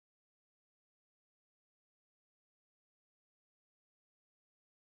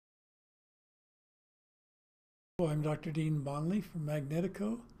I'm Dr. Dean Bonlie from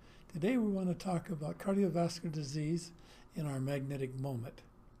Magnetico. Today we want to talk about cardiovascular disease in our magnetic moment.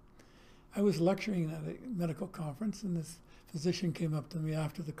 I was lecturing at a medical conference, and this physician came up to me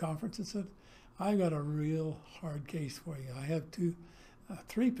after the conference and said, "I got a real hard case for you. I have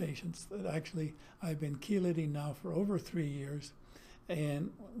three patients that actually I've been chelating now for over 3 years,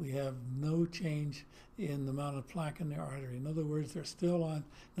 and we have no change in the amount of plaque in their artery. In other words, they're still on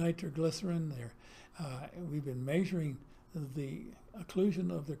nitroglycerin. We've been measuring the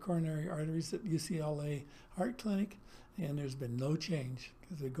occlusion of the coronary arteries at UCLA Heart Clinic, and there's been no change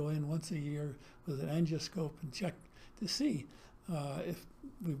because we go in once a year with an angioscope and check to see if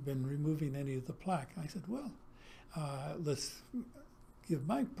we've been removing any of the plaque." I said, "Well, let's give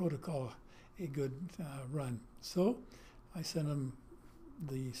my protocol a good run." So I sent them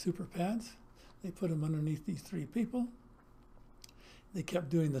the super pads. They put them underneath these three people. They kept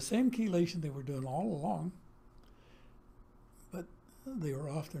doing the same chelation they were doing all along, but they were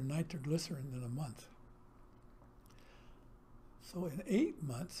off their nitroglycerin in a month. So in 8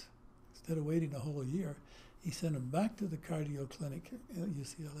 months, instead of waiting a whole year, he sent them back to the cardio clinic at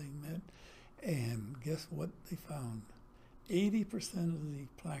UCLA Med, and guess what they found? 80% of the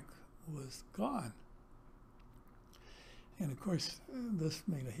plaque was gone. And of course, this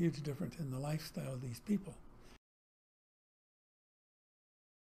made a huge difference in the lifestyle of these people.